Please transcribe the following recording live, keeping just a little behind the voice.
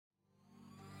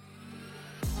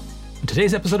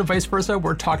today's episode of Vice Versa,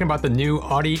 we're talking about the new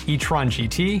Audi e-tron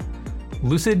GT,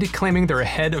 Lucid claiming they're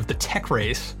ahead of the tech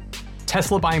race,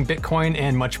 Tesla buying Bitcoin,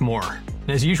 and much more. And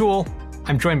as usual,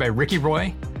 I'm joined by Ricky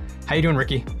Roy. How you doing,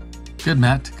 Ricky? Good,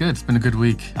 Matt. Good. It's been a good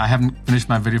week. I haven't finished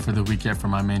my video for the week yet for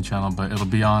my main channel, but it'll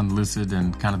be on Lucid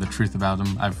and kind of the truth about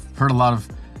them. I've heard a lot of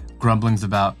grumblings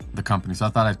about the company, so I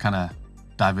thought I'd kind of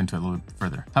dive into it a little bit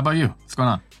further. How about you? What's going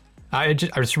on? I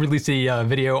just released a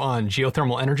video on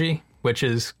geothermal energy, which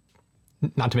is,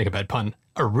 not to make a bad pun,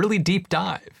 a really deep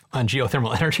dive on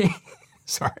geothermal energy.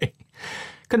 Sorry.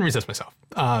 Couldn't resist myself.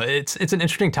 It's an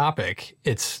interesting topic.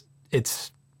 It's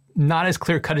not as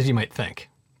clear-cut as you might think,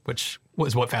 which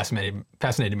was what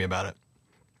fascinated me about it.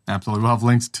 Absolutely. We'll have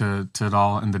links to it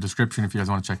all in the description if you guys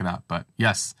want to check it out. But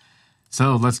yes,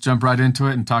 so let's jump right into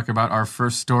it and talk about our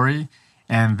first story.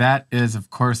 And that is,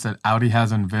 of course, that Audi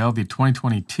has unveiled the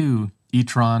 2022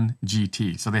 e-tron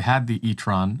GT. So they had the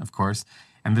e-tron, of course,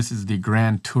 and this is the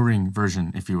Grand Touring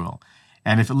version, if you will.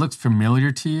 And if it looks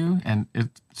familiar to you, and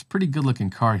it's a pretty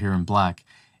good-looking car here in black,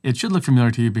 it should look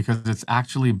familiar to you because it's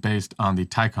actually based on the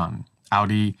Taycan.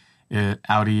 Audi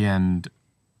and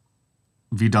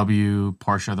VW,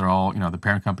 Porsche, they're all, the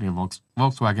parent company of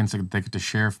Volkswagen, so they get to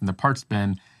share from the parts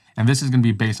bin. And this is going to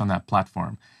be based on that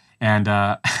platform. And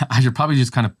I should probably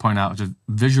just kind of point out, just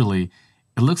visually,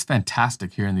 it looks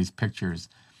fantastic here in these pictures.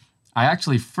 I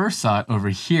actually first saw it over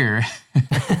here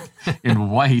in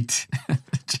white,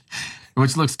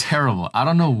 which looks terrible. I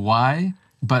don't know why,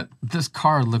 but this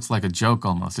car looks like a joke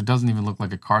almost. It doesn't even look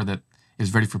like a car that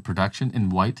is ready for production in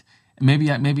white. Maybe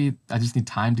I just need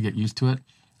time to get used to it.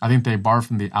 I think they borrowed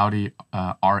from the Audi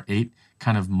R8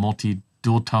 kind of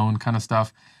multi-dual tone kind of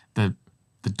stuff. The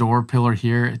door pillar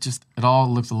here, it all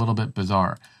looks a little bit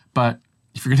bizarre. But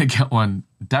if you're going to get one,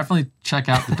 definitely check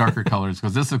out the darker colors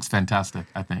because this looks fantastic,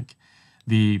 I think.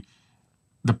 The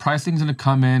pricing's going to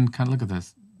come in, kind of look at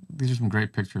this. These are some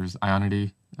great pictures.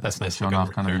 Ionity. That's nice. Showing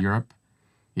off kind of Europe.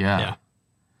 Yeah.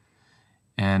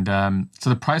 And so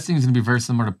the pricing is going to be very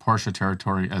similar to Porsche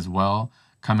territory as well,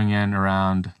 coming in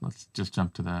around, let's just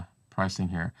jump to the pricing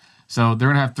here. So they're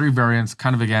going to have three variants,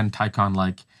 kind of again,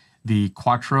 Taycan-like. The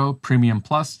Quattro Premium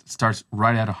Plus starts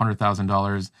right at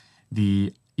 $100,000.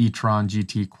 The e-tron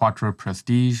GT Quattro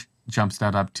Prestige jumps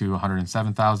that up to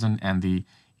 $107,000. And the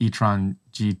e-tron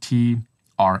GT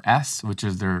RS, which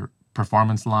is their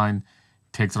performance line,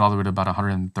 takes it all the way to about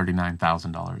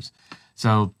 $139,000.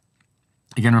 So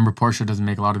again, remember, Porsche doesn't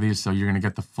make a lot of these, so you're going to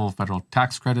get the full federal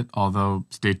tax credit, although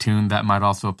stay tuned, that might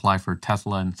also apply for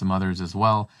Tesla and some others as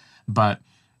well. But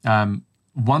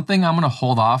one thing I'm going to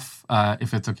hold off,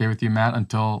 if it's okay with you, Matt,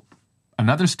 until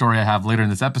another story I have later in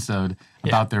this episode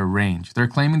about their range. They're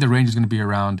claiming the range is going to be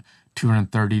around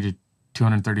 230 to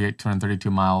 238,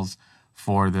 232 miles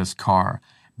for this car.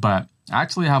 But I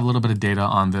actually have a little bit of data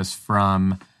on this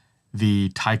from the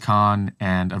Taycan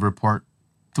and a report.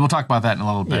 So we'll talk about that in a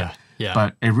little bit. Yeah.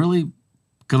 But a really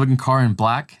good-looking car in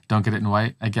black. Don't get it in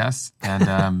white, I guess.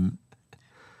 And,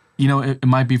 it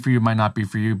might be for you, it might not be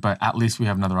for you, but at least we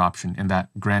have another option in that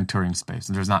Grand Touring space.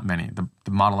 And there's not many.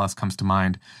 The Model S comes to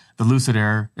mind. The Lucid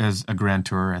Air is a Grand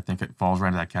Tourer. I think it falls right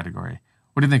into that category.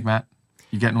 What do you think, Matt?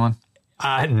 You getting one?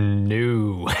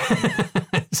 No.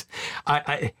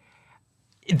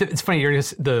 It's funny.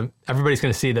 Everybody's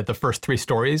going to see that the first three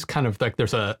stories kind of like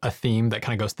there's a theme that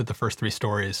kind of goes through the first three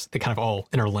stories. They kind of all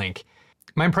interlink.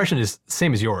 My impression is the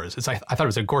same as yours. I thought it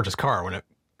was a gorgeous car when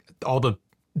all the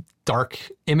dark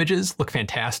images look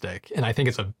fantastic, and I think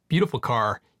it's a beautiful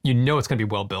car. You know it's going to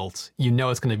be well built. You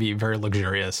know it's going to be very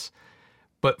luxurious.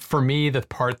 But for me, the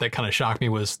part that kind of shocked me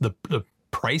was the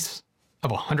price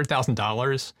of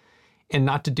 $100,000, and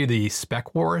not to do the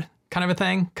spec war kind of a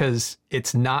thing, because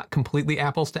it's not completely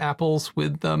apples to apples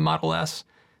with the Model S.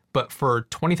 But for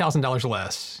 $20,000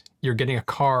 less, you're getting a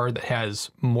car that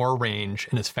has more range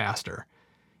and is faster.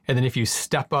 And then if you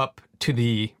step up to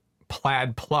the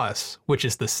Plaid Plus, which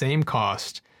is the same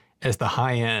cost as the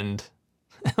high-end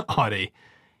Audi,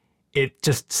 it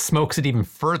just smokes it even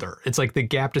further. It's like the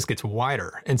gap just gets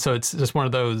wider. And so it's just one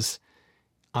of those,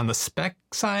 on the spec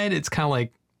side, it's kind of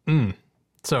like,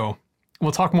 So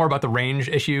we'll talk more about the range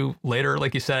issue later,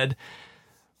 like you said.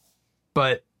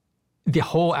 But the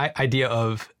whole idea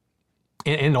of,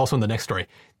 and also in the next story,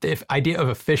 the idea of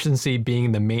efficiency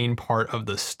being the main part of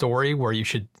the story, where you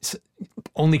should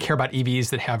only care about EVs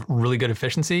that have really good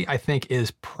efficiency, I think is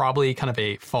probably kind of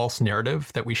a false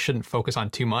narrative that we shouldn't focus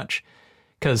on too much.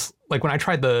 Because like when I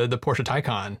tried the Porsche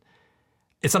Taycan,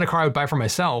 it's not a car I would buy for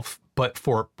myself, but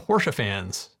for Porsche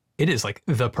fans, it is like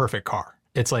the perfect car.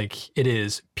 It's like, it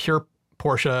is pure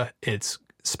Porsche. It's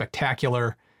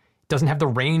spectacular. doesn't have the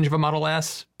range of a Model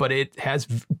S, but it has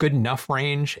good enough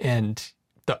range, and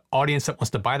the audience that wants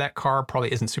to buy that car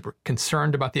probably isn't super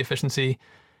concerned about the efficiency.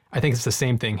 I think it's the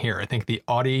same thing here. I think the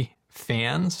Audi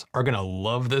fans are going to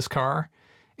love this car,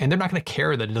 and they're not going to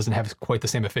care that it doesn't have quite the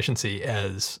same efficiency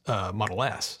as Model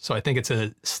S. So I think it's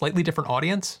a slightly different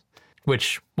audience,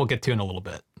 which we'll get to in a little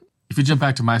bit. If you jump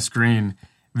back to my screen,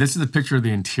 this is a picture of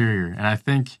the interior. And I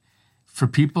think for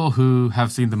people who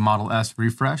have seen the Model S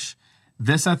refresh,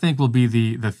 this, I think, will be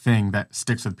the thing that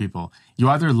sticks with people. You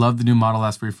either love the new Model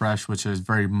S refresh, which is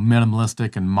very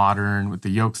minimalistic and modern with the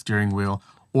yoke steering wheel,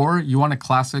 or you want a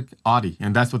classic Audi,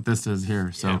 and that's what this is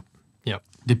here. So Yep.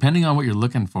 Depending on what you're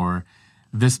looking for,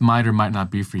 this might or might not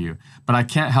be for you. But I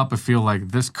can't help but feel like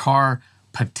this car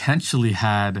potentially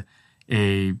had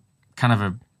a kind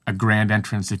of a grand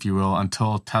entrance, if you will,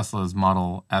 until Tesla's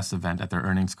Model S event at their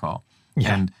earnings call.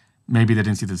 Yeah. And maybe they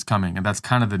didn't see this coming. And that's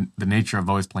kind of the nature of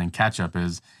always playing catch-up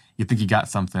is you think you got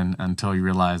something until you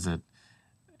realize it.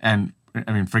 And,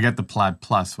 I mean, forget the Plaid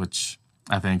Plus, which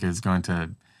I think is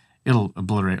it'll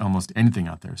obliterate almost anything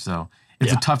out there. So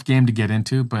it's a tough game to get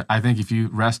into, but I think if you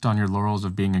rest on your laurels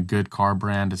of being a good car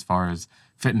brand as far as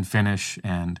fit and finish,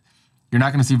 and you're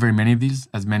not going to see very many of these,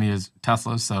 as many as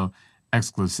Tesla, so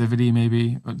exclusivity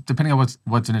maybe, depending on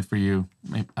what's in it for you,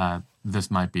 this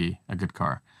might be a good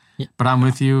car. But I'm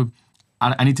with you.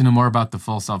 I need to know more about the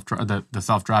full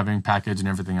self-driving package and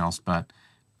everything else, but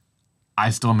I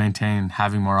still maintain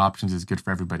having more options is good for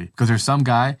everybody. Because there's some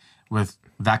guy with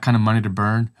that kind of money to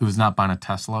burn who's not buying a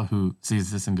Tesla who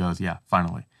sees this and goes, yeah,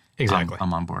 finally. Exactly.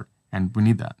 I'm on board. And we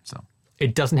need that. So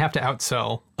it doesn't have to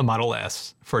outsell a Model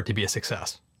S for it to be a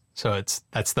success. So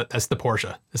that's the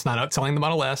Porsche. It's not outselling the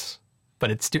Model S,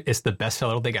 but it's the best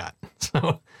seller they got.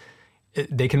 So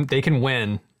they can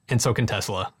win, and so can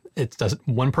Tesla.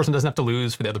 One person doesn't have to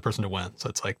lose for the other person to win.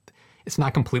 So it's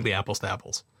not completely apples to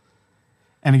apples.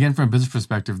 And again, from a business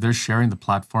perspective, they're sharing the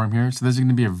platform here. So this is going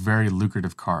to be a very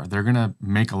lucrative car. They're going to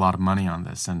make a lot of money on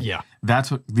this. And that's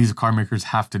what these car makers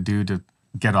have to do to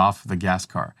get off the gas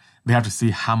car. They have to see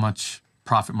how much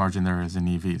profit margin there is in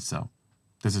EVs. So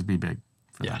this would be big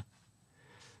for them.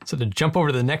 So to jump over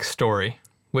to the next story,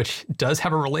 which does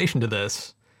have a relation to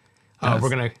this, we're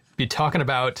going to be talking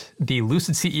about the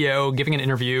Lucid CEO giving an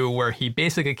interview where he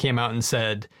basically came out and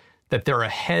said that they're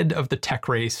ahead of the tech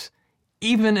race,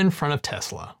 even in front of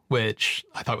Tesla, which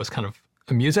I thought was kind of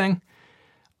amusing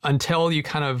until you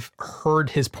kind of heard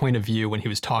his point of view when he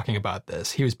was talking about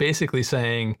this. He was basically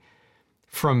saying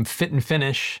from fit and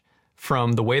finish,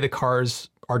 from the way the cars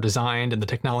are designed and the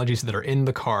technologies that are in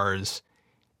the cars,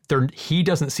 he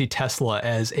doesn't see Tesla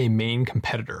as a main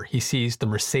competitor. He sees the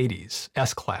Mercedes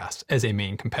S-Class as a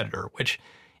main competitor, which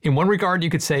in one regard you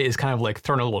could say is kind of like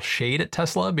throwing a little shade at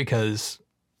Tesla because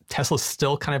Tesla's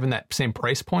still kind of in that same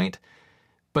price point.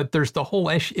 But there's the whole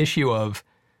issue of,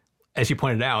 as you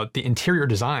pointed out, the interior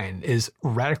design is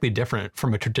radically different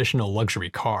from a traditional luxury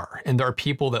car. And there are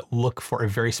people that look for a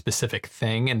very specific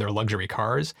thing in their luxury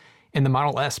cars, and the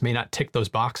Model S may not tick those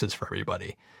boxes for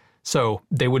everybody. So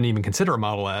they wouldn't even consider a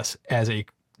Model S as a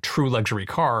true luxury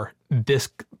car.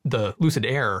 The Lucid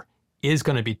Air is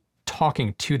going to be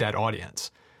talking to that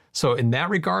audience. So in that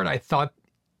regard, I thought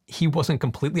he wasn't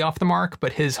completely off the mark,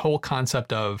 but his whole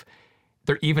concept of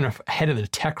they're even ahead of the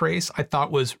tech race, I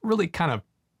thought was really kind of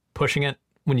pushing it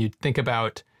when you think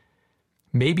about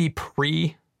maybe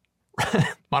pre-Model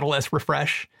S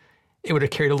refresh, it would have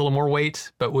carried a little more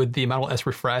weight, but with the Model S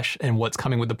refresh and what's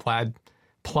coming with the Plaid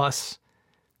Plus,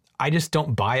 I just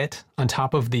don't buy it. On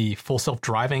top of the full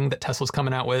self-driving that Tesla's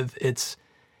coming out with, it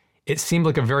seemed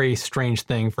like a very strange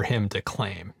thing for him to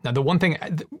claim. Now, one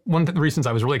of the reasons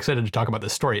I was really excited to talk about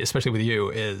this story, especially with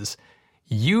you, is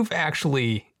you've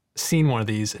actually seen one of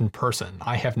these in person.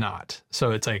 I have not. So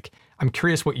it's like, I'm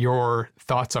curious what your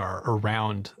thoughts are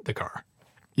around the car.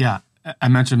 Yeah. I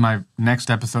mentioned my next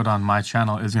episode on my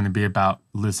channel is going to be about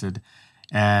Lucid.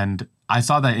 And I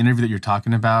saw that interview that you're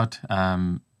talking about.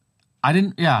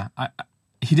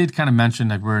 He did kind of mention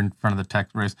like we're in front of the tech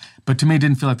race, but to me, it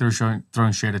didn't feel like they were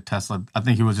throwing shade at Tesla. I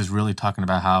think he was just really talking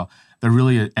about how they're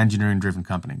really an engineering-driven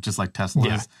company, just like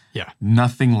Tesla is. Yeah.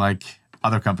 Nothing like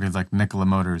other companies like Nikola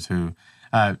Motors, who,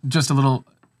 just a little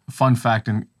fun fact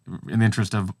in the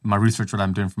interest of my research, what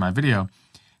I'm doing for my video,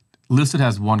 Lucid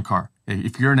has one car.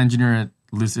 If you're an engineer at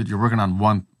Lucid, you're working on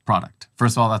one product.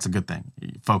 First of all, that's a good thing.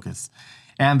 Focus.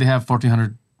 And they have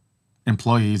 1,400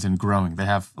 employees and growing. They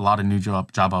have a lot of new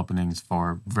job openings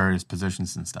for various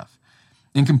positions and stuff.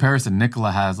 In comparison,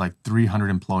 Nikola has like 300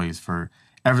 employees for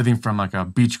everything from like a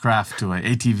Beechcraft to an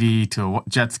ATV to a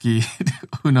jet ski,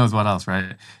 who knows what else,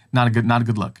 right? Not a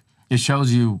good look. It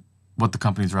shows you what the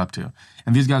companies are up to.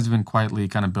 And these guys have been quietly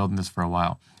kind of building this for a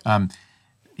while.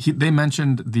 They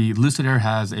mentioned the Lucid Air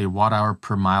has a watt-hour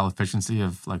per mile efficiency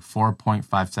of like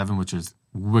 4.57, which is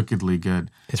wickedly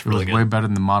good. It's really good. Way better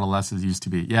than the Model S's used to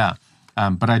be. Yeah.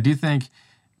 But I do think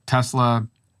Tesla,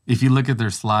 if you look at their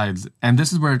slides, and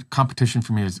this is where competition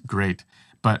for me is great,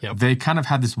 but they kind of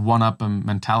had this one-up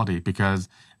mentality because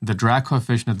the drag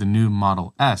coefficient of the new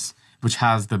Model S, which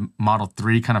has the Model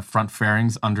 3 kind of front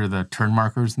fairings under the turn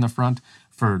markers in the front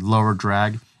for lower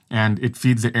drag, and it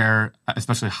feeds the air,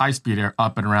 especially high-speed air,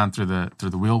 up and around through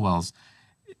the wheel wells.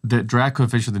 The drag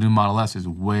coefficient of the new Model S is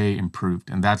way improved,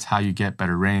 and that's how you get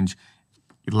better range,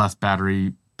 less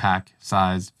battery pack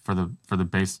size for the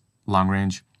base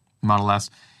long-range Model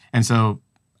S. And so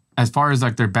as far as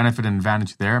like their benefit and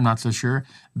advantage there, I'm not so sure.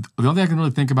 The only thing I can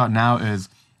really think about now is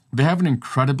they have an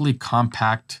incredibly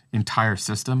compact entire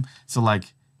system. So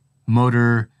like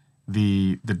motor,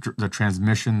 the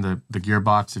transmission, the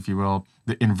gearbox, if you will,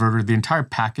 the inverter, the entire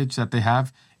package that they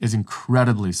have is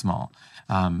incredibly small.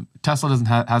 Tesla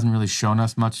hasn't really shown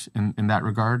us much in that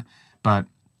regard, but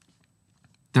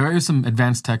there is some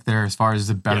advanced tech there as far as is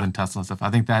it better than Tesla stuff. I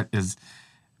think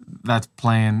that's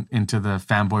playing into the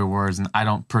fanboy wars, and I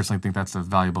don't personally think that's a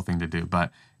valuable thing to do.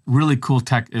 But really cool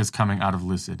tech is coming out of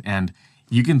Lucid, and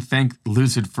you can thank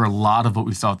Lucid for a lot of what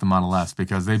we saw with the Model S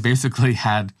because they basically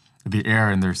had the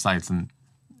Air in their sights and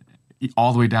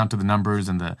all the way down to the numbers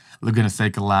and the Laguna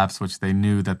Seca laps, which they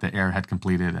knew that the Air had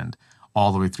completed, and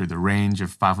all the way through the range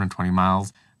of 520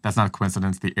 miles. That's not a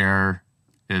coincidence. The Air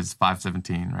is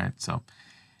 517, right? So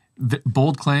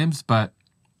bold claims, but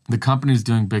the company's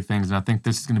doing big things, and I think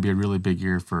this is going to be a really big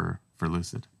year for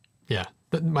Lucid. Yeah.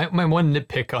 My one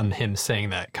nitpick on him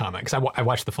saying that comment, because I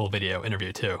watched the full video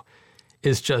interview too,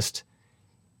 is just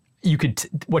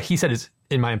what he said is,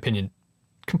 in my opinion,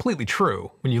 completely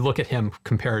true when you look at him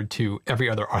compared to every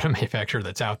other auto manufacturer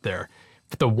that's out there.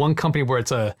 But the one company where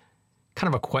it's a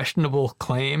kind of a questionable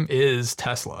claim is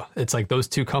Tesla. It's like those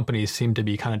two companies seem to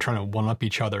be kind of trying to one-up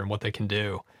each other and what they can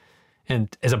do.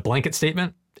 And as a blanket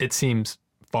statement, it seems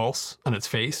false on its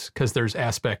face because there's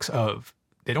aspects of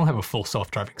they don't have a full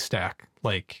self-driving stack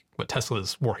like what Tesla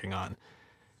is working on.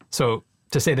 So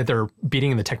to say that they're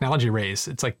beating in the technology race,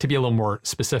 it's like to be a little more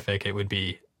specific, it would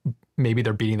be maybe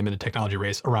they're beating them in the technology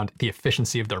race around the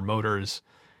efficiency of their motors,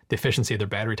 the efficiency of their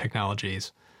battery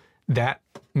technologies. That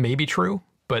may be true,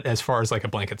 but as far as like a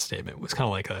blanket statement, it was kind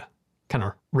of like a kind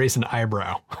of raise an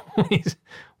eyebrow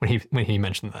when he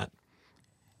mentioned that.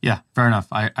 Yeah, fair enough.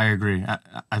 I agree.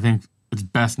 I think it's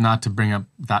best not to bring up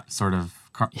that sort of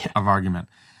argument.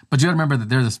 But you got to remember that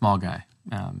they're the small guy.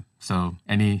 So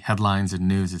any headlines and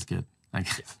news is good.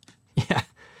 Yeah.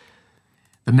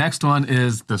 The next one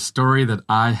is the story that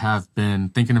I have been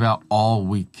thinking about all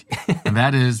week, and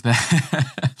that is that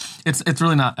it's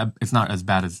really not as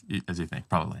bad as you think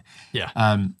probably. Yeah.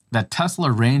 That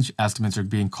Tesla range estimates are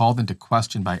being called into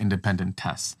question by independent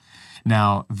tests.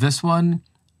 Now this one,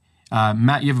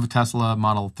 Matt, you have a Tesla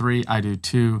Model 3. I do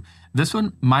too. This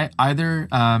one might either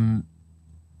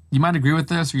you might agree with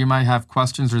this, or you might have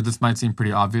questions, or this might seem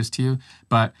pretty obvious to you.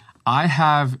 But I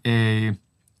have a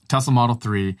Tesla Model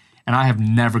 3. And I have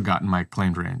never gotten my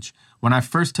claimed range. When I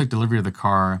first took delivery of the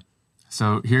car,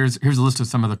 so here's a list of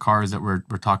some of the cars that we're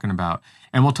talking about.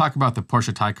 And we'll talk about the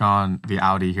Porsche Taycan, the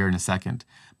Audi here in a second.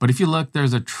 But if you look,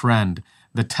 there's a trend.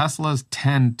 The Teslas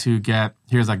tend to get,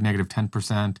 here's like negative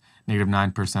 10%, negative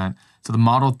 9%. So the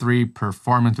Model 3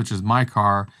 Performance, which is my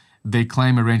car, they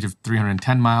claim a range of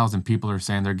 310 miles, and people are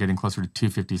saying they're getting closer to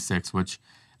 256, which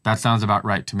that sounds about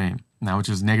right to me. Now, which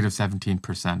is negative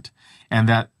 17%. And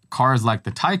that cars like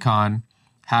the Taycan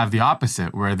have the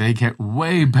opposite, where they get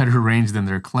way better range than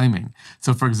they're claiming.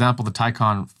 So, for example, the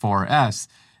Taycan 4S,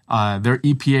 their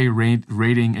EPA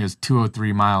rating is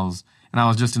 203 miles. And I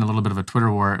was just in a little bit of a Twitter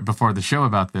war before the show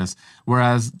about this,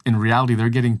 whereas in reality, they're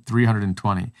getting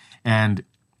 320. And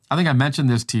I think I mentioned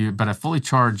this to you, but at Fully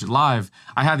Charged Live,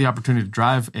 I had the opportunity to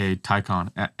drive a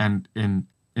Taycan and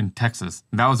in Texas.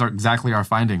 And that was exactly our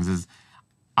findings is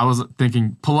I was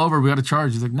thinking, pull over, we got to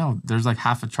charge. He's like, no, there's like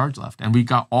half a charge left. And we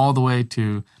got all the way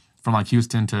from like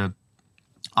Houston to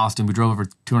Austin. We drove over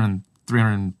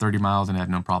 330 miles and had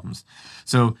no problems.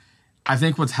 So I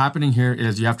think what's happening here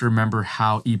is you have to remember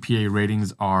how EPA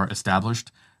ratings are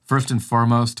established. First and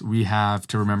foremost, we have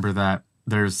to remember that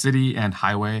there's city and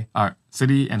highway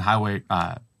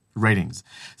ratings.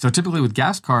 So typically with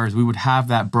gas cars, we would have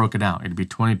that broken out. It'd be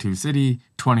 22 city,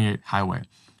 28 highway.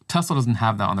 Tesla doesn't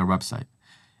have that on their website.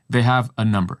 They have a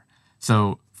number.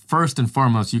 So first and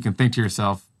foremost, you can think to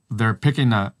yourself, they're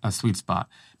picking a sweet spot,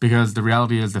 because the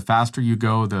reality is the faster you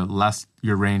go, the less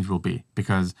your range will be,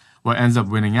 because what ends up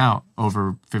winning out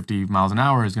over 50 miles an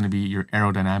hour is going to be your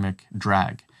aerodynamic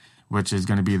drag, which is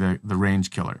going to be the range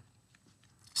killer.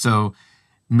 So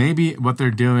maybe what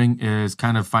they're doing is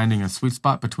kind of finding a sweet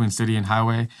spot between city and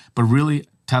highway. But really,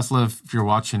 Tesla, if you're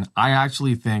watching, I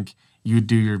actually think you'd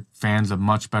do your fans a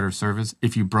much better service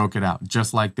if you broke it out,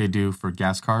 just like they do for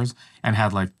gas cars, and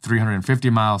had like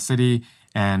 350-mile city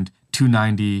and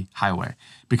 290 highway.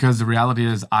 Because the reality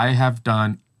is I have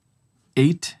done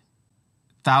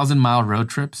 8,000-mile road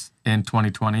trips in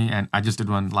 2020, and I just did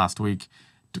one last week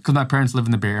because my parents live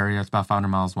in the Bay Area. It's about 500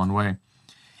 miles one way.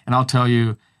 And I'll tell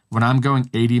you, when I'm going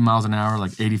 80 miles an hour,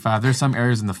 like 85, there's some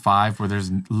areas in the 5 where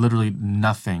there's literally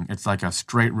nothing. It's like a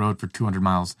straight road for 200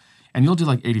 miles. And you'll do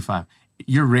like 85.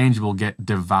 Your range will get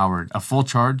devoured. A full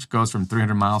charge goes from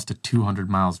 300 miles to 200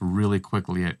 miles really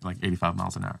quickly at like 85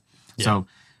 miles an hour. Yeah. So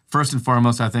first and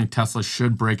foremost, I think Tesla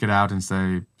should break it out and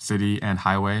say city and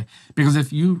highway. Because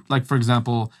if you, like, for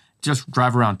example, just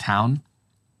drive around town,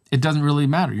 it doesn't really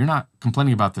matter. You're not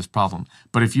complaining about this problem.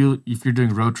 But if you're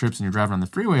doing road trips and you're driving on the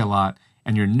freeway a lot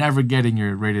and you're never getting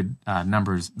your rated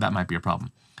numbers, that might be a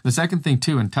problem. The second thing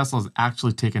too, and Tesla's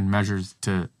actually taken measures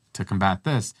to combat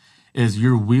this, is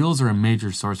your wheels are a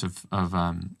major source of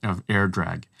air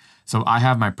drag. So I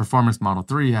have my Performance Model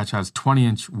 3, which has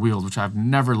 20-inch wheels, which I've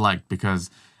never liked because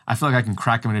I feel like I can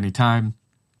crack them at any time.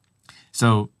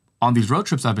 So on these road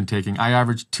trips I've been taking, I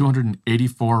average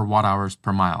 284 watt-hours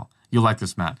per mile. You'll like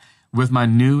this, Matt. With my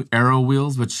new Aero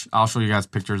wheels, which I'll show you guys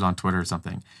pictures on Twitter or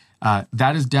something,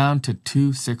 that is down to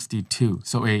 262.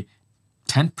 So a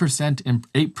 10%,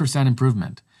 8%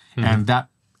 improvement. Mm-hmm. And that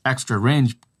extra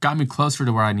range got me closer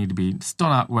to where I need to be. Still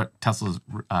not what Tesla's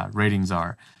ratings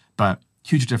are, but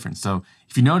huge difference. So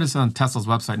if you notice on Tesla's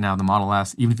website now, the Model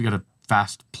S, even if you get a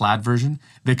fast plaid version,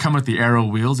 they come with the Aero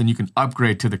wheels, and you can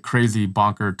upgrade to the crazy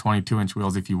bonker 22-inch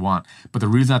wheels if you want. But the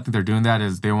reason I think they're doing that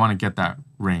is they want to get that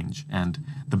range, and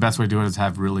the best way to do it is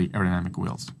have really aerodynamic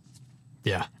wheels.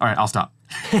 Yeah. All right, I'll stop.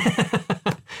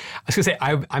 I was going to say,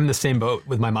 I'm the same boat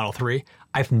with my Model 3.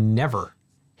 I've never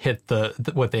hit the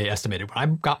what they estimated. When I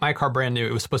got my car brand new,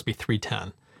 it was supposed to be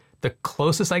 310. The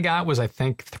closest I got was, I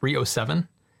think, 307,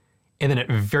 and then it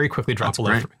very quickly dropped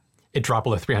below. It dropped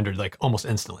below 300 like almost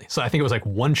instantly. So I think it was like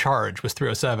one charge was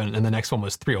 307, and the next one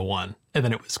was 301, and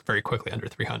then it was very quickly under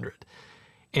 300.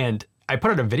 And I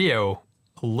put out a video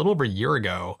a little over a year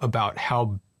ago about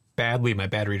how badly my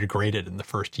battery degraded in the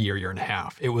first year and a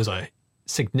half. It was a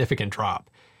significant drop.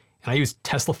 And I used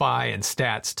Teslafy and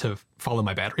stats to follow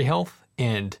my battery health.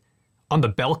 And on the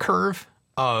bell curve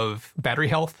of battery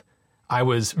health, I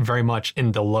was very much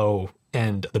in the low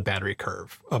end of the battery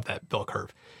curve of that bell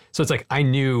curve. So it's like I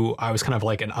knew I was kind of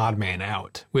like an odd man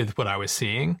out with what I was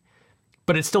seeing,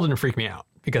 but it still didn't freak me out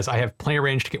because I have plenty of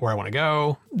range to get where I want to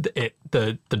go.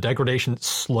 The degradation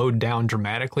slowed down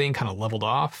dramatically and kind of leveled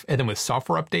off. And then with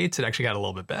software updates, it actually got a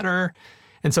little bit better.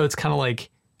 And so it's kind of like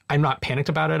I'm not panicked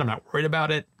about it. I'm not worried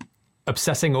about it.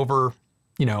 Obsessing over,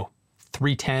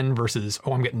 310 versus,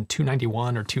 I'm getting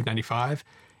 291 or 295.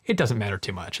 It doesn't matter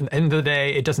too much. At the end of the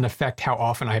day, it doesn't affect how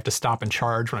often I have to stop and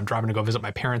charge when I'm driving to go visit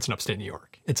my parents in upstate New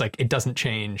York. It's like, it doesn't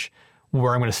change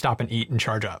where I'm going to stop and eat and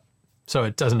charge up. So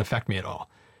it doesn't affect me at all.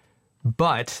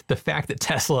 But the fact that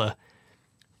Tesla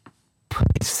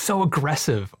is so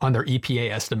aggressive on their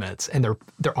EPA estimates, and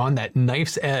they're on that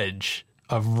knife's edge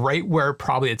of right where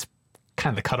probably it's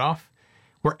kind of the cutoff,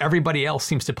 where everybody else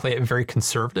seems to play it very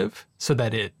conservative so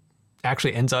that it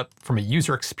actually ends up, from a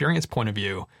user experience point of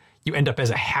view, you end up as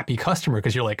a happy customer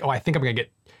because you're like, I think I'm going to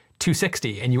get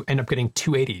 260, and you end up getting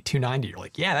 280, 290. You're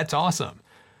like, yeah, that's awesome.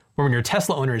 Where when you're a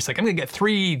Tesla owner, it's like, I'm going to get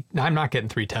no, I'm not getting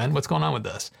 310. What's going on with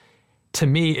this? To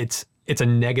me, it's a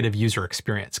negative user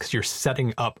experience because you're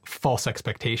setting up false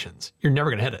expectations. You're never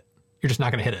going to hit it. You're just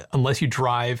not going to hit it unless you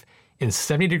drive in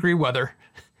 70-degree weather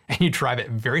and you drive at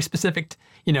very specific,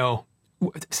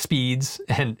 speeds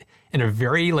and in a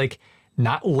very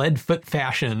not lead foot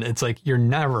fashion. It's like you're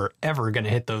never, ever going to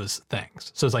hit those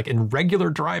things. So it's like in regular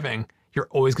driving, you're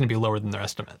always going to be lower than their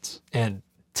estimates. And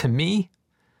to me,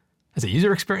 as a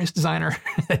user experience designer,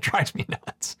 that drives me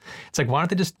nuts. It's like, why don't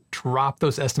they just drop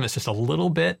those estimates just a little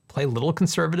bit, play a little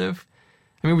conservative?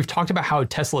 I mean, we've talked about how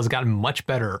Tesla has gotten much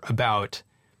better about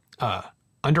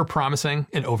under-promising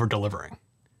and over-delivering.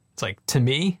 It's like, to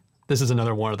me, this is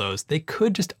another one of those. They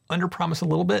could just under-promise a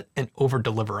little bit and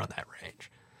over-deliver on that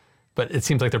range. But it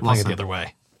seems like they're playing it the other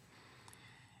way.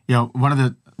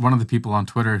 One of the people on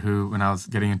Twitter who, when I was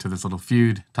getting into this little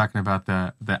feud, talking about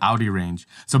the Audi range.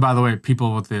 So by the way,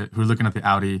 people who are looking at the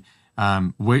Audi,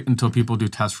 wait until people do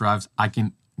test drives. I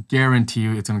can guarantee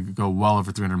you it's going to go well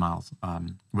over 300 miles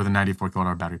with a 94 kilowatt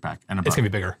hour battery pack and above. It's going to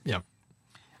be bigger, yeah.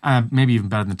 Maybe even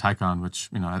better than the Taycan, which,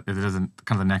 it isn't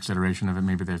kind of the next iteration of it.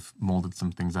 Maybe they've molded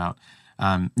some things out.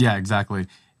 Yeah, exactly.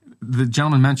 The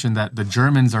gentleman mentioned that the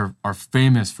Germans are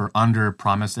famous for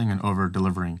under-promising and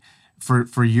over-delivering.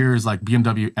 For years, like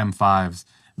BMW M5s,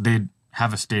 they'd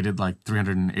have a stated like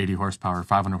 380 horsepower,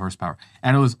 500 horsepower.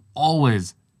 And it was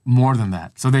always more than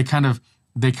that. So they kind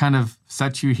of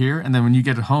set you here, and then when you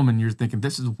get it home and you're thinking,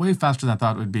 this is way faster than I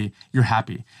thought it would be, you're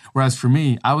happy. Whereas for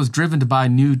me, I was driven to buy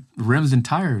new rims and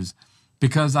tires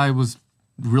because I was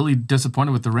really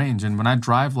disappointed with the range. And when I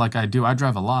drive like I do, I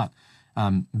drive a lot.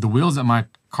 The wheels that my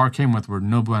car came with were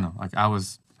no bueno. Like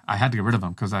I had to get rid of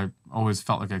them because I always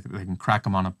felt like I can crack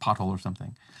them on a pothole or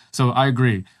something. So I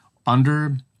agree.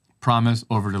 Under promise,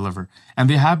 over deliver. And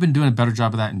they have been doing a better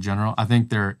job of that in general. I think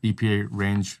their EPA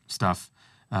range stuff,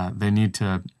 they need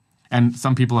to, and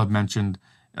some people have mentioned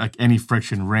like any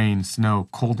friction, rain, snow,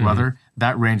 cold weather,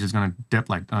 that range is going to dip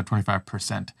like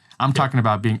 25%. I'm talking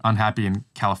about being unhappy in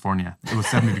California. It was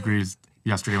 70 degrees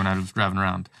yesterday when I was driving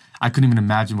around. I couldn't even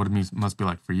imagine what it must be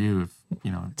like for you if,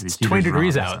 it's 20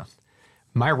 degrees out.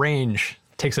 My range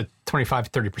takes a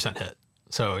 25-30% hit.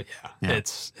 So yeah,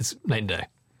 it's night and day.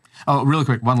 Oh, really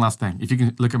quick, one last thing. If you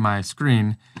can look at my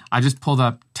screen, I just pulled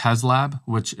up TesLab,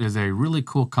 which is a really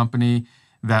cool company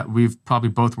that we've probably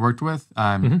both worked with.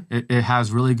 It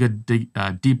has really good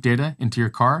deep data into your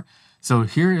car. So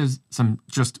here is some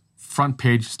just front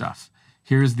page stuff.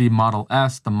 Here's the Model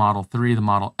S, the Model 3, the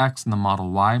Model X, and the Model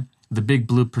Y. The big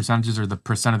blue percentages are the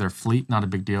percent of their fleet, not a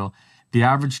big deal. The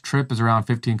average trip is around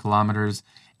 15 kilometers.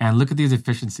 And look at these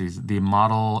efficiencies. The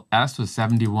Model S was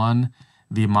 71.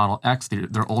 The Model X,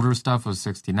 their older stuff, was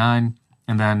 69.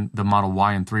 And then the Model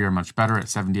Y and 3 are much better at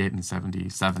 78 and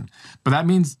 77. But that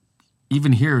means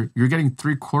even here, you're getting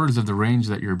 3/4 of the range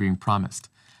that you're being promised.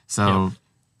 So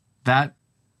that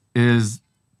is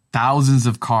thousands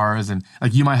of cars. And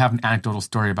like you might have an anecdotal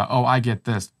story about, oh, I get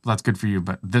this. That's good for you.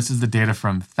 But this is the data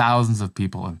from thousands of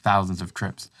people and thousands of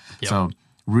trips. So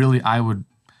really, I would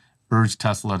urge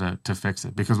Tesla to fix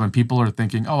it. Because when people are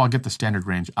thinking, oh, I'll get the standard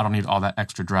range, I don't need all that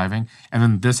extra driving. And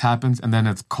then this happens, and then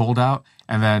it's cold out,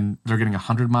 and then they're getting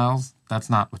 100 miles. That's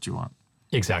not what you want.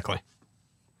 Exactly.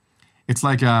 It's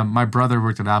like my brother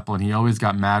worked at Apple, and he always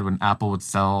got mad when Apple would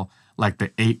sell like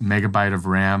the 8 megabyte of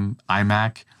RAM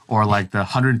iMac or like the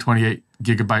 128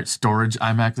 gigabyte storage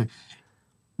iMac. Like,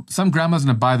 some grandma's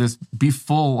going to buy this, be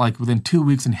full like within 2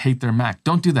 weeks and hate their Mac.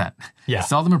 Don't do that. Yeah.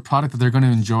 Sell them a product that they're going to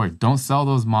enjoy. Don't sell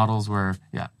those models where,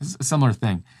 it's a similar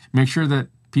thing. Make sure that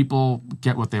people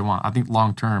get what they want. I think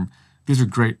long term, these are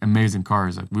great, amazing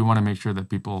cars. Like, we want to make sure that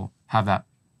people have that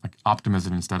like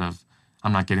optimism instead of,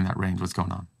 I'm not getting that range. What's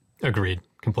going on? Agreed.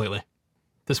 Completely.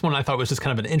 This one I thought was just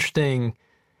kind of an interesting,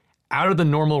 out of the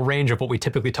normal range of what we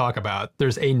typically talk about.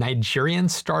 There's a Nigerian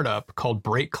startup called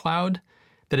BrakeCloud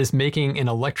that is making an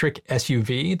electric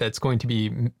SUV that's going to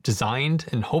be designed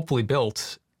and hopefully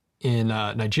built in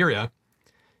Nigeria.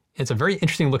 It's a very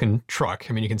interesting looking truck.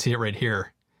 I mean, you can see it right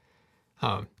here.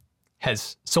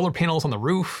 Has solar panels on the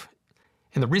roof.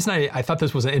 And the reason I thought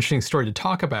this was an interesting story to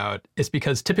talk about is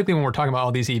because typically when we're talking about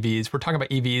all these EVs, we're talking about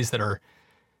EVs that are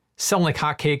selling like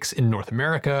hotcakes in North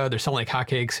America. They're selling like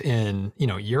hotcakes in,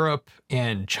 Europe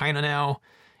and China now.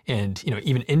 And,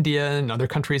 even India and other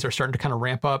countries are starting to kind of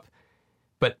ramp up.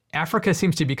 But Africa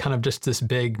seems to be kind of just this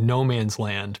big no man's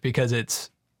land because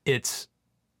it's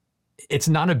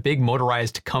not a big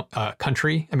motorized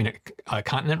country. I mean, a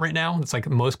continent right now. It's like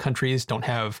most countries don't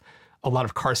have a lot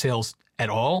of car sales at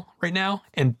all right now.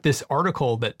 And this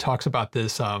article that talks about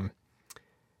this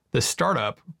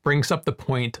startup brings up the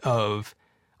point of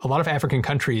a lot of African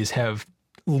countries have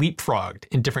leapfrogged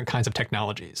in different kinds of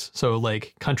technologies. So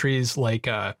like countries like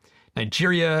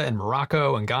Nigeria and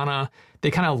Morocco and Ghana, they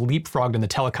kind of leapfrogged in the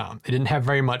telecom. They didn't have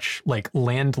very much like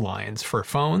landlines for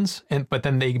phones, but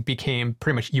then they became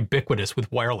pretty much ubiquitous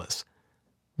with wireless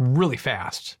really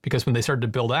fast because when they started to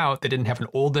build out, they didn't have an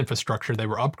old infrastructure they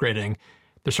were upgrading.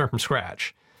 They're starting from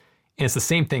scratch. And it's the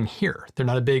same thing here. They're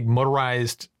not a big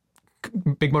motorized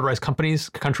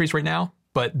countries right now,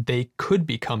 but they could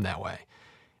become that way.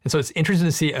 And so it's interesting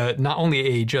to see not only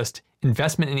a just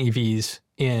investment in EVs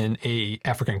in a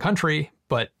African country,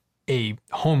 but a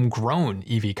homegrown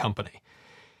EV company.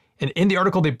 And in the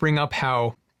article, they bring up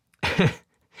how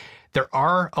there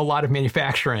are a lot of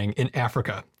manufacturing in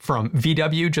Africa. From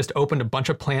VW just opened a bunch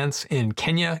of plants in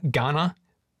Kenya, Ghana,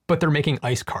 but they're making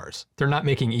ICE cars. They're not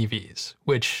making EVs,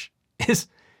 which is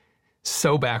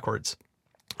so backwards.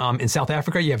 In South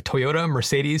Africa, you have Toyota,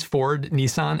 Mercedes, Ford,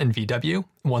 Nissan, and VW.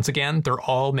 Once again, they're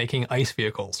all making ICE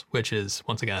vehicles, which is,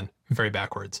 once again, very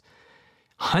backwards.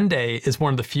 Hyundai is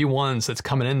one of the few ones that's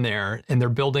coming in there, and they're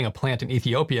building a plant in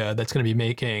Ethiopia that's going to be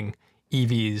making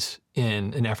EVs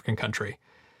in an African country.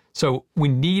 So we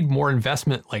need more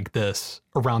investment like this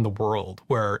around the world,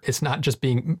 where it's not just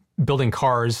building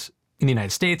cars in the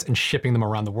United States and shipping them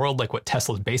around the world like what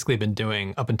Tesla's basically been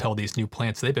doing up until these new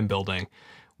plants they've been building.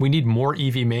 We need more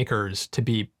EV makers to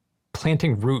be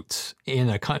planting roots on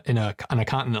a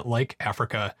continent like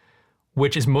Africa,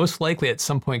 which is most likely at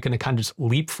some point going to kind of just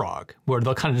leapfrog, where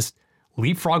they'll kind of just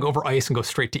leapfrog over ice and go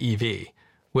straight to EV,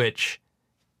 which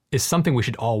is something we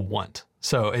should all want.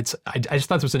 So I just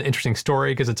thought this was an interesting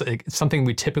story because it's something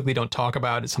we typically don't talk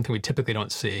about. It's something we typically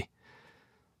don't see.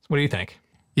 So what do you think?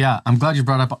 Yeah, I'm glad you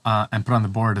brought up and put on the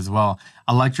board as well.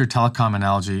 I liked your telecom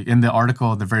analogy. In the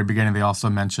article at the very beginning, they also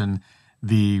mentioned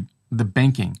the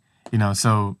banking.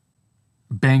 So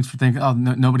banks were thinking, oh,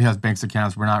 nobody has banks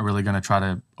accounts. We're not really going to try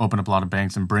to open up a lot of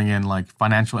banks and bring in like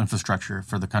financial infrastructure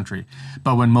for the country.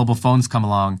 But when mobile phones come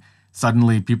along,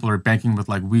 suddenly people are banking with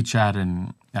like WeChat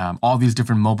and all these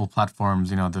different mobile platforms,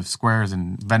 the Squares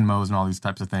and Venmos and all these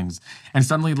types of things. And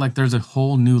suddenly like there's a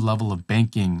whole new level of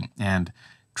banking and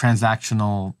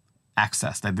transactional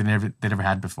access that they never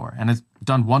had before. And it's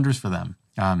done wonders for them.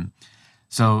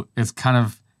 So it's kind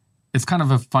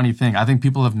of a funny thing. I think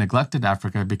people have neglected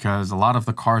Africa because a lot of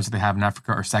the cars that they have in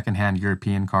Africa are secondhand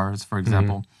European cars, for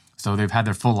example. Mm-hmm. So they've had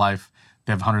their full life.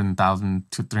 They have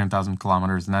 100,000 to 300,000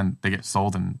 kilometers, and then they get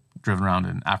sold and driven around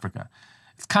in Africa.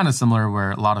 It's kind of similar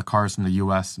where a lot of cars from the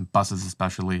U.S., buses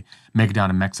especially, make it down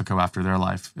to Mexico after their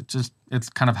life. It's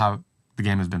kind of how the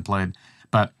game has been played.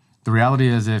 But the reality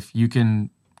is if you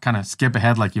can kind of skip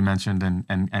ahead, like you mentioned,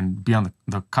 and be on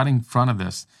the cutting front of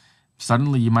this,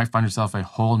 suddenly you might find yourself a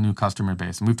whole new customer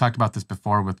base. And we've talked about this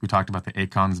before. We talked about the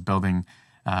Acons building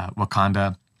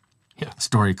Wakanda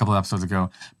story a couple of episodes ago.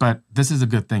 But this is a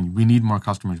good thing. We need more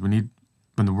customers. When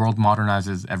the world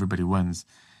modernizes, everybody wins.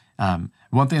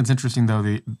 One thing that's interesting, though,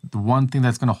 the one thing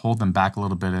that's going to hold them back a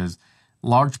little bit is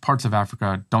large parts of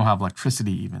Africa don't have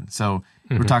electricity even. So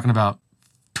we're talking about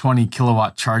 20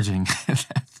 kilowatt charging.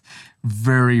 That's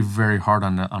very, very hard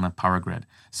on a power grid.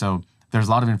 So there's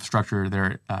a lot of infrastructure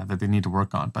there that they need to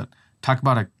work on. But talk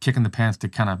about a kick in the pants to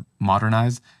kind of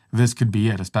modernize. This could be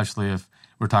it, especially if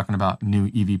we're talking about new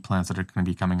EV plants that are going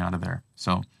to be coming out of there.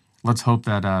 So let's hope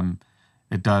that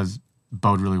it does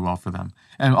bode really well for them.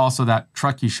 And also that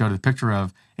truck you showed a picture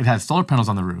of, it had solar panels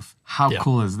on the roof. How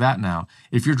cool is that now?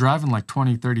 If you're driving like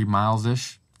 20, 30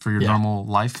 miles-ish for your normal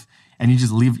life and you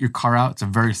just leave your car out, it's a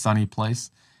very sunny place,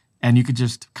 and you could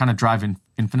just kind of drive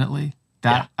infinitely,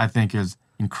 that I think is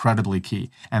incredibly key.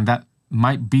 And that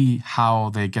might be how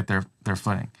they get their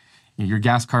footing. Your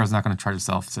gas car is not going to charge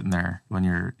itself sitting there when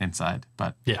you're inside,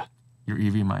 but your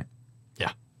EV might.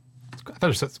 Yeah. I thought it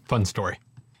was a fun story.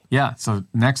 Yeah. So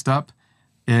next up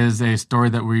is a story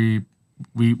that we'd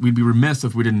be remiss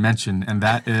if we didn't mention, and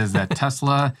that is that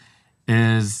Tesla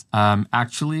is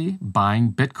actually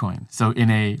buying Bitcoin. So in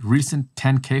a recent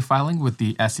 10K filing with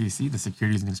the SEC, the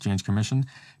Securities and Exchange Commission,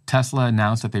 Tesla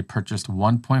announced that they purchased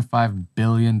 $1.5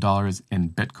 billion in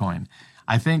Bitcoin.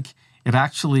 I think it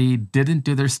actually didn't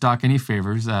do their stock any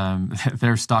favors.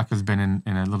 Their stock has been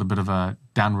in a little bit of a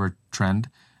downward trend,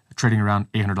 trading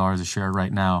around $800 a share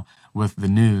right now with the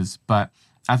news. But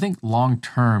I think long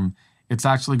term, it's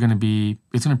going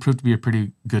to prove to be a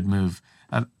pretty good move.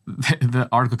 The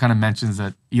article kind of mentions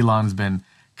that Elon's been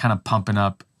kind of pumping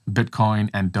up Bitcoin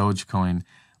and Dogecoin,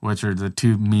 which are the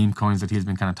two meme coins that he's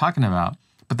been kind of talking about.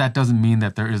 But that doesn't mean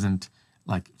that there isn't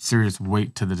like serious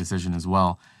weight to the decision as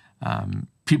well.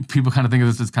 People kind of think of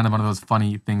this as kind of one of those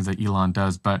funny things that Elon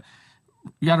does, but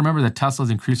you got to remember that Tesla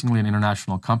is increasingly an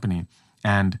international company,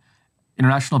 and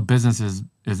international business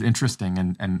is interesting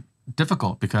and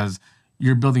difficult because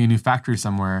you're building a new factory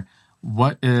somewhere.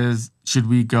 Should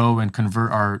we go and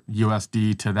convert our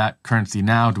USD to that currency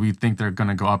now? Do we think they're going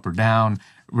to go up or down?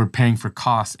 We're paying for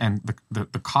costs, and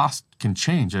the cost can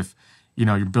change if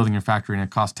you're building your factory and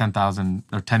it costs $10,000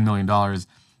 or $10 million,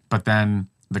 but then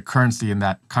the currency in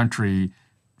that country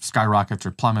skyrockets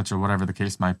or plummets or whatever the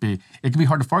case might be. It can be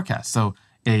hard to forecast. So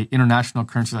a international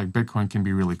currency like Bitcoin can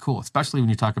be really cool, especially when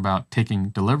you talk about taking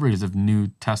deliveries of new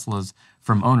Teslas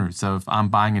from owners. So if I'm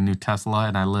buying a new Tesla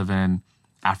and I live in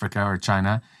Africa or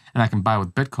China and I can buy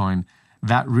with Bitcoin,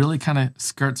 that really kind of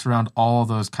skirts around all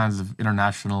those kinds of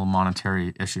international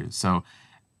monetary issues. So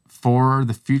for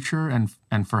the future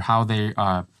and for how they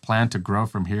plan to grow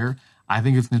from here, I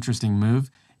think it's an interesting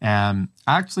move. And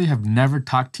I actually have never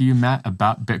talked to you, Matt,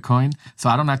 about Bitcoin, so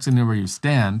I don't actually know where you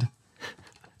stand.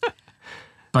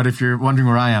 But if you're wondering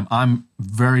where I am, I'm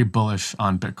very bullish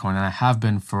on Bitcoin, and I have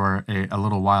been for a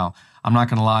little while. I'm not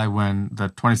going to lie, when the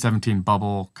 2017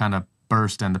 bubble kind of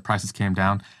burst and the prices came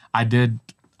down, I did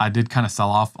kind of sell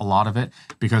off a lot of it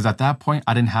because at that point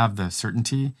I didn't have the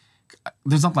certainty.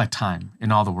 There's nothing like time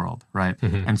in all the world, right?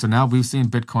 And so now we've seen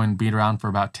Bitcoin be around for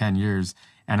about 10 years.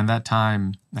 And in that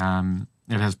time,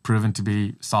 it has proven to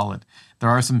be solid. There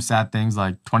are some sad things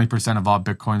like 20% of all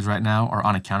Bitcoins right now are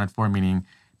unaccounted for, meaning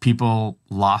people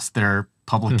lost their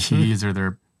public keys or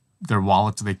their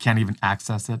wallets, so they can't even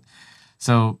access it.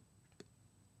 So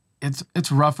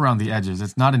it's rough around the edges.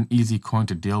 It's not an easy coin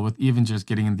to deal with, even just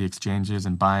getting in the exchanges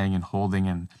and buying and holding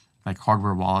and like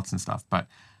hardware wallets and stuff. But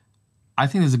I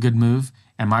think it's a good move.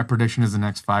 And my prediction is the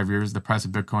next 5 years, the price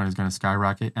of Bitcoin is going to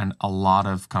skyrocket and a lot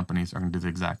of companies are going to do the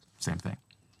exact same thing.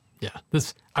 Yeah,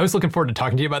 I was looking forward to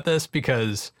talking to you about this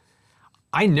because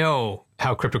I know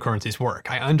how cryptocurrencies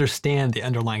work. I understand the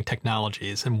underlying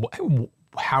technologies and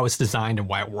how it's designed and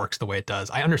why it works the way it does.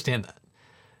 I understand that.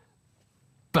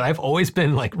 But I've always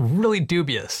been like really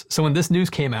dubious. So when this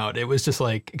news came out, it was just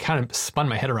like, it kind of spun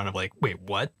my head around of like, wait,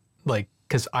 what? Like,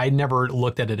 because I never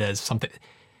looked at it as something.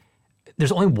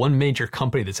 There's only one major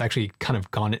company that's actually kind of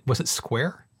gone. Was it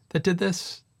Square that did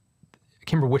this? I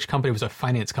can't remember which company. It was a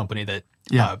finance company that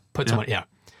put someone. Yeah.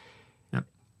 Yep.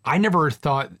 I never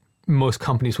thought most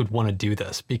companies would want to do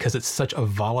this because it's such a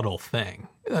volatile thing.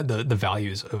 The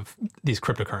values of these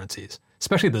cryptocurrencies,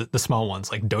 especially the small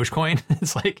ones like Dogecoin,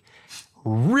 it's like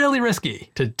really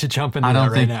risky to jump into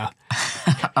that right now.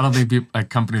 I don't think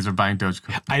companies are buying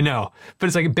Dogecoin. I know, but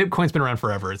it's like Bitcoin's been around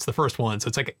forever. It's the first one. So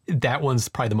it's like that one's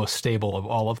probably the most stable of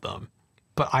all of them.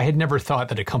 But I had never thought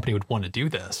that a company would want to do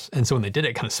this. And so when they did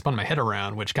it, it kind of spun my head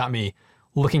around, which got me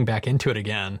looking back into it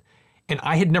again. And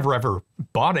I had never ever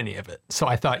bought any of it. So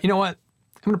I thought, you know what?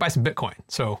 I'm going to buy some Bitcoin.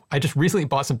 So I just recently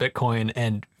bought some Bitcoin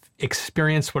and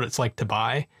experienced what it's like to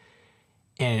buy.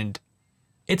 And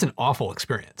it's an awful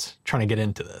experience trying to get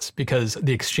into this because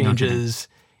the exchanges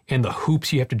and the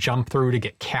hoops you have to jump through to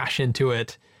get cash into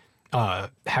it,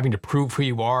 having to prove who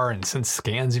you are and send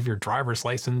scans of your driver's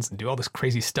license and do all this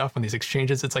crazy stuff on these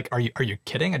exchanges. It's like, are you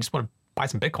kidding? I just want to buy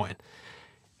some Bitcoin.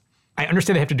 I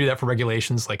understand they have to do that for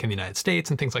regulations like in the United States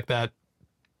and things like that,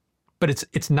 but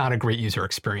it's not a great user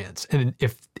experience. And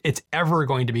if it's ever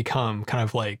going to become kind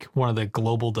of like one of the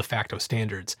global de facto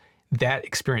standards, that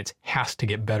experience has to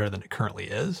get better than it currently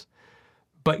is.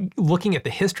 But looking at the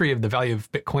history of the value of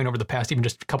Bitcoin over the past even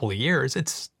just a couple of years,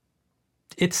 it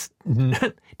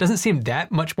doesn't seem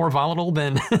that much more volatile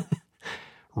than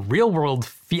real world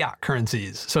fiat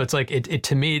currencies. So it's like, it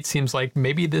to me, it seems like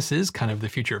maybe this is kind of the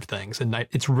future of things. And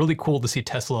it's really cool to see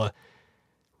Tesla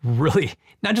really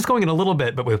not just going in a little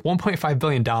bit, but with $1.5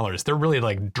 billion, they're really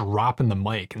like dropping the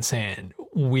mic and saying,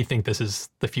 we think this is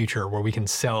the future where we can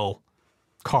sell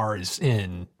cars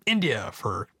in India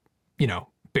for,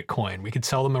 Bitcoin. We could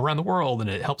sell them around the world and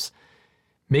it helps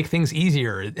make things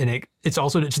easier. And it's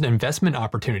also just an investment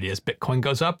opportunity. As Bitcoin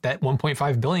goes up, that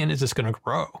 1.5 billion is just going to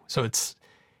grow. So it's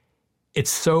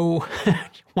so,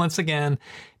 once again,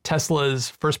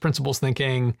 Tesla's first principles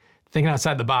thinking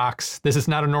outside the box. This is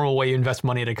not a normal way you invest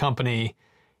money at a company.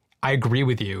 I agree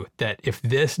with you that if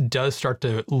this does start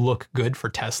to look good for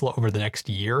Tesla over the next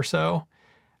year or so,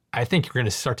 I think you're going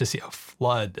to start to see a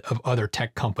flood of other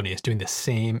tech companies doing the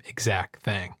same exact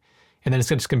thing. And then it's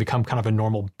just going to become kind of a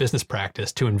normal business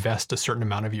practice to invest a certain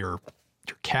amount of your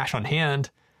cash on hand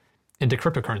into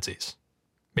cryptocurrencies.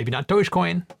 Maybe not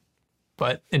Dogecoin,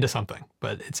 but into something.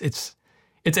 But it's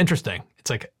interesting. It's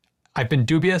like I've been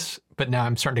dubious, but now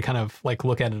I'm starting to kind of like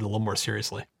look at it a little more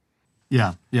seriously.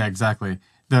 Yeah, exactly.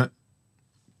 The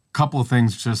couple of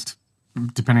things just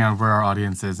depending on where our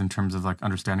audience is in terms of like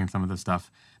understanding some of this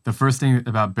stuff. The first thing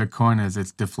about Bitcoin is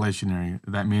it's deflationary.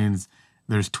 That means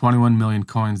there's 21 million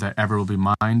coins that ever will be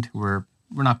mined. We're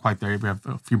not quite there. We have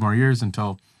a few more years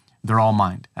until they're all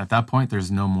mined. At that point,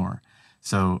 there's no more.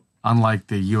 So unlike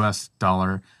the US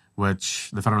dollar,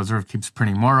 which the Federal Reserve keeps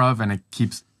printing more of, and it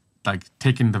keeps like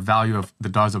taking the value of the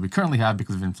dollars that we currently have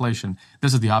because of inflation,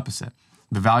 this is the opposite.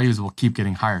 The values will keep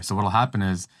getting higher. So what will happen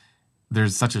is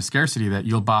there's such a scarcity that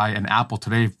you'll buy an apple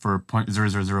today for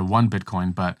 0.0001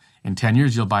 Bitcoin, but in 10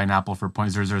 years, you'll buy an apple for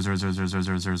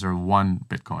 0.00000001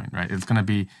 Bitcoin, right? It's going to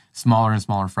be smaller and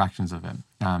smaller fractions of it.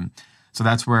 So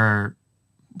that's where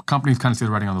companies kind of see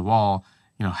the writing on the wall.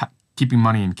 Keeping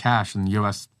money in cash in the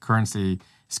U.S. currency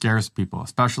scares people,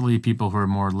 especially people who are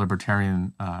more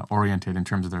libertarian oriented in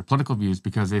terms of their political views,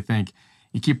 because they think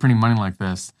you keep printing money like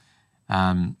this,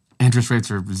 interest rates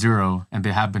are zero, and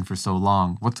they have been for so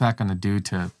long. What's that going to do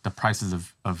to the prices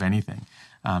of anything?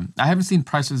 I haven't seen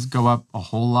prices go up a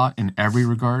whole lot in every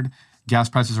regard. Gas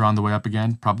prices are on the way up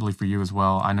again, probably for you as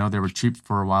well. I know they were cheap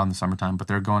for a while in the summertime, but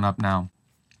they're going up now.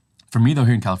 For me, though,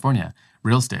 here in California,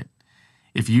 real estate.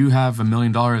 if you have $1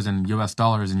 million in US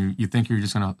dollars and you think you're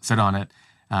just going to sit on it,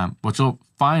 what you'll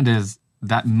find is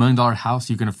that $1 million house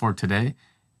you can afford today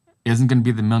isn't going to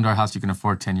be the $1 million house you can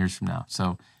afford 10 years from now.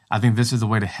 So I think this is a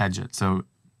way to hedge it. So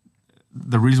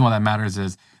the reason why that matters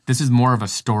is this is more of a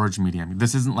storage medium.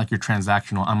 This isn't like your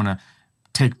transactional, I'm going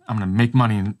to make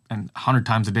money and 100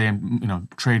 times a day and,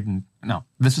 trade. No,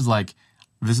 this is like,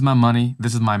 this is my money.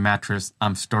 This is my mattress.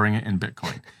 I'm storing it in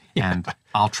Bitcoin. Yeah. And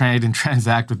I'll trade and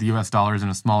transact with the US dollars in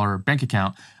a smaller bank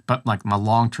account, but like my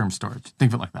long-term storage.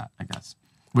 Think of it like that, I guess,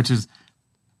 which is,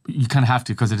 you kind of have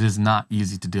to, because it is not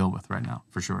easy to deal with right now,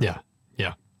 for sure. Yeah.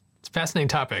 It's a fascinating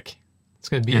topic. It's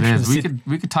going to be It interesting. is.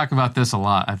 We could talk about this a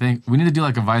lot. I think we need to do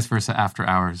like a vice versa after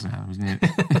hours.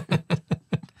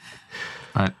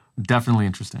 But definitely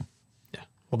interesting. Yeah.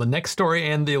 Well, the next story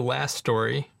and the last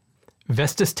story,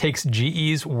 Vestas takes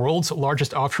GE's world's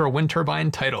largest offshore wind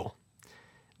turbine title.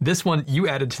 This one you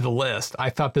added to the list. I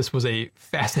thought this was a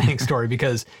fascinating story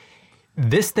because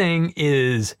this thing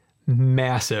is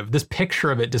massive. This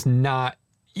picture of it does not,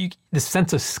 the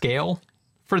sense of scale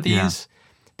for these,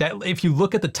 that if you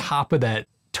look at the top of that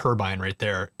turbine right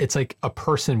there, it's like a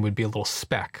person would be a little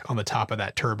speck on the top of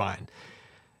that turbine.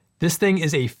 This thing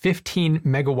is a 15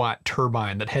 megawatt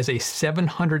turbine that has a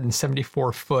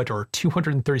 774 foot or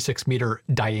 236 meter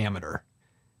diameter.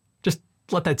 Just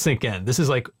let that sink in. This is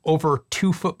like over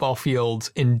 2 football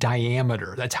fields in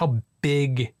diameter. That's how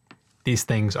big these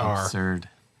things are. Absurd.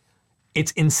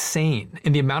 It's insane.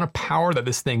 And the amount of power that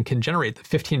this thing can generate, the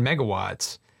 15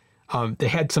 megawatts, they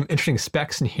had some interesting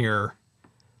specs in here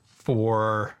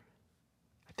for,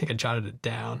 I think I jotted it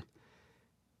down.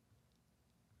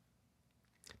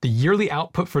 The yearly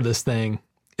output for this thing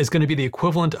is going to be the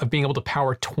equivalent of being able to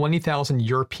power 20,000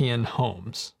 European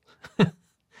homes.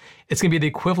 It's going to be the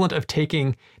equivalent of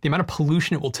taking, the amount of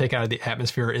pollution it will take out of the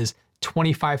atmosphere is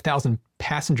 25,000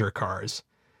 passenger cars.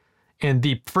 And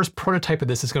the first prototype of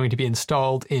this is going to be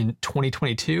installed in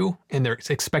 2022, and they're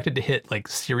expected to hit like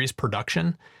series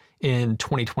production in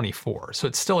 2024. So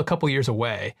it's still a couple years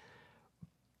away.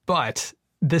 But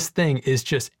this thing is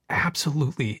just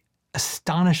absolutely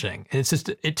astonishing. And it's just,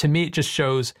 to me, it just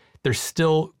shows there's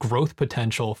still growth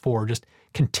potential for just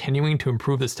continuing to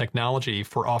improve this technology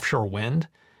for offshore wind,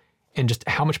 and just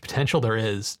how much potential there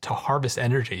is to harvest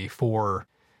energy for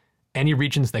any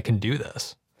regions that can do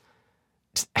this.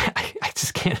 I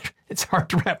just can't, it's hard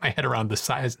to wrap my head around the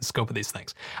size and scope of these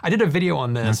things. I did a video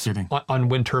on this on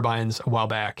wind turbines a while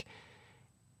back.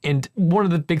 And one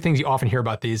of the big things you often hear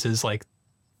about these is like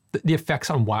the effects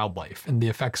on wildlife and the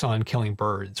effects on killing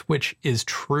birds, which is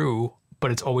true,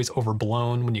 but it's always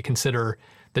overblown when you consider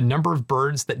the number of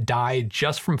birds that die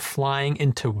just from flying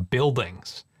into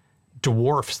buildings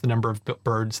dwarfs the number of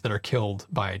birds that are killed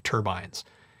by turbines.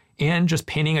 And just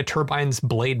painting a turbine's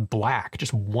blade black,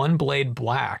 just one blade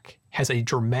black, has a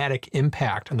dramatic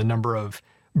impact on the number of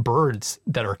birds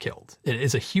that are killed. It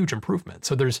is a huge improvement.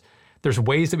 So there's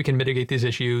ways that we can mitigate these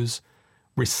issues.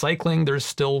 Recycling, there's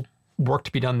still work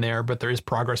to be done there, but there is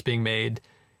progress being made.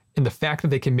 And the fact that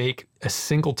they can make a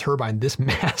single turbine this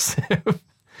massive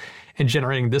and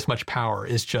generating this much power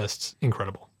is just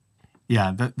incredible.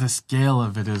 Yeah, the scale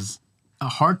of it is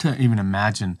hard to even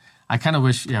imagine. I kind of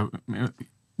wish, you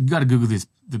got to Google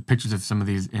the pictures of some of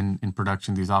these in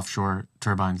production, these offshore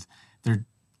turbines. They're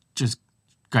just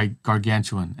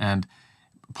gargantuan. And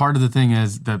part of the thing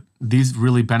is that these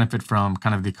really benefit from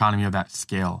kind of the economy of that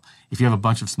scale. If you have a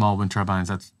bunch of small wind turbines,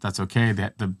 that's okay.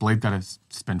 The blade got to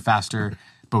spin faster.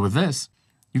 But with this,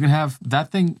 you can have,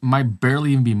 that thing might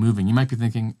barely even be moving. You might be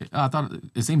thinking, I thought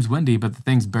it seems windy, but the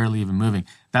thing's barely even moving.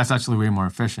 That's actually way more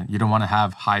efficient. You don't want to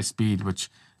have high speed, which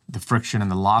the friction and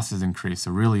the losses increase.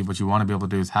 So really what you want to be able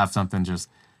to do is have something just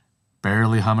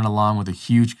barely humming along with a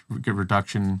huge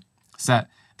reduction set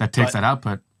that takes that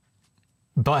output.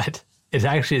 But it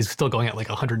actually is still going at like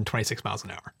 126 miles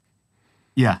an hour.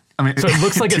 Yeah. I mean, so it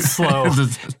looks like it's slow,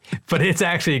 but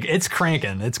it's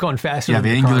cranking. It's going faster than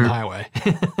the car on the highway.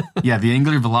 Yeah, the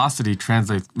angular velocity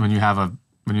translates when you have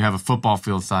a football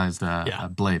field sized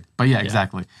blade. But yeah,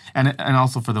 exactly. And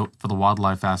also for the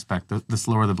wildlife aspect, the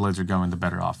slower the blades are going, the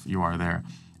better off you are there.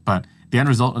 But the end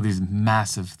result of these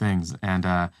massive things,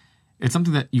 and it's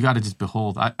something that you got to just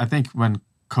behold. I think when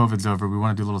COVID's over, we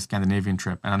want to do a little Scandinavian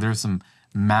trip, and there's some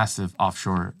massive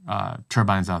offshore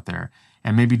turbines out there,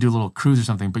 and maybe do a little cruise or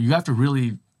something. But you have to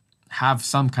really have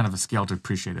some kind of a scale to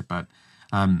appreciate it. But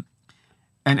and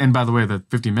by the way, the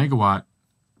 50 megawatt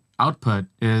output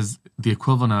is the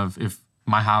equivalent of, if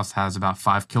my house has about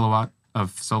 5 kilowatt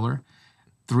of solar,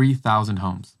 3,000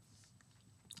 homes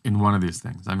in one of these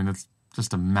things. I mean, it's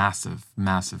just a massive,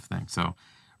 massive thing. So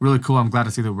really cool. I'm glad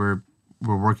to see that we're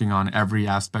we're working on every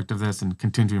aspect of this and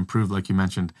continue to improve, like you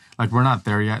mentioned. Like, we're not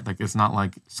there yet. Like, it's not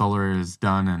like solar is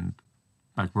done and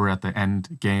like we're at the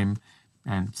end game.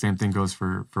 And same thing goes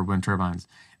for wind turbines.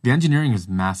 The engineering is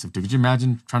massive, dude. Could you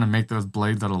imagine trying to make those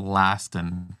blades that'll last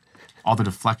and all the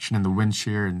deflection and the wind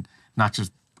shear and not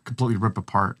just completely rip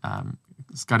apart?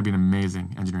 It's got to be an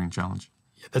amazing engineering challenge.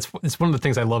 Yeah, it's one of the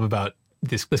things I love about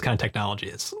this kind of technology.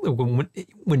 It's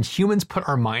when humans put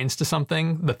our minds to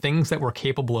something, the things that we're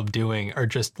capable of doing are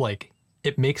just like,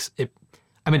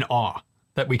 I'm in awe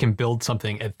that we can build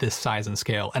something at this size and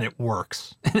scale and it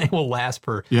works and it will last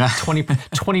for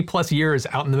 20 plus years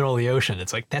out in the middle of the ocean.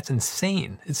 It's like, that's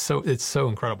insane. It's so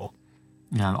incredible.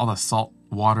 Yeah, all the salt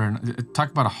water and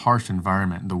talk about a harsh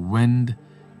environment. The wind,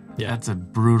 that's a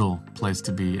brutal place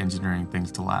to be engineering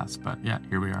things to last. But yeah,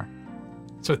 here we are.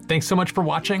 So thanks so much for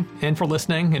watching and for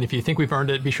listening. And if you think we've earned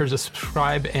it, be sure to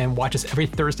subscribe and watch us every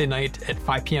Thursday night at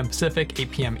 5 p.m. Pacific,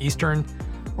 8 p.m. Eastern,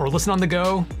 or listen on the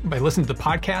go by listening to the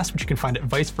podcast, which you can find at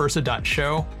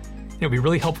viceversa.show. It would be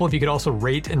really helpful if you could also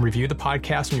rate and review the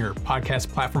podcast on your podcast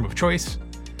platform of choice.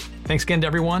 Thanks again to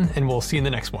everyone, and we'll see you in the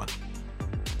next one.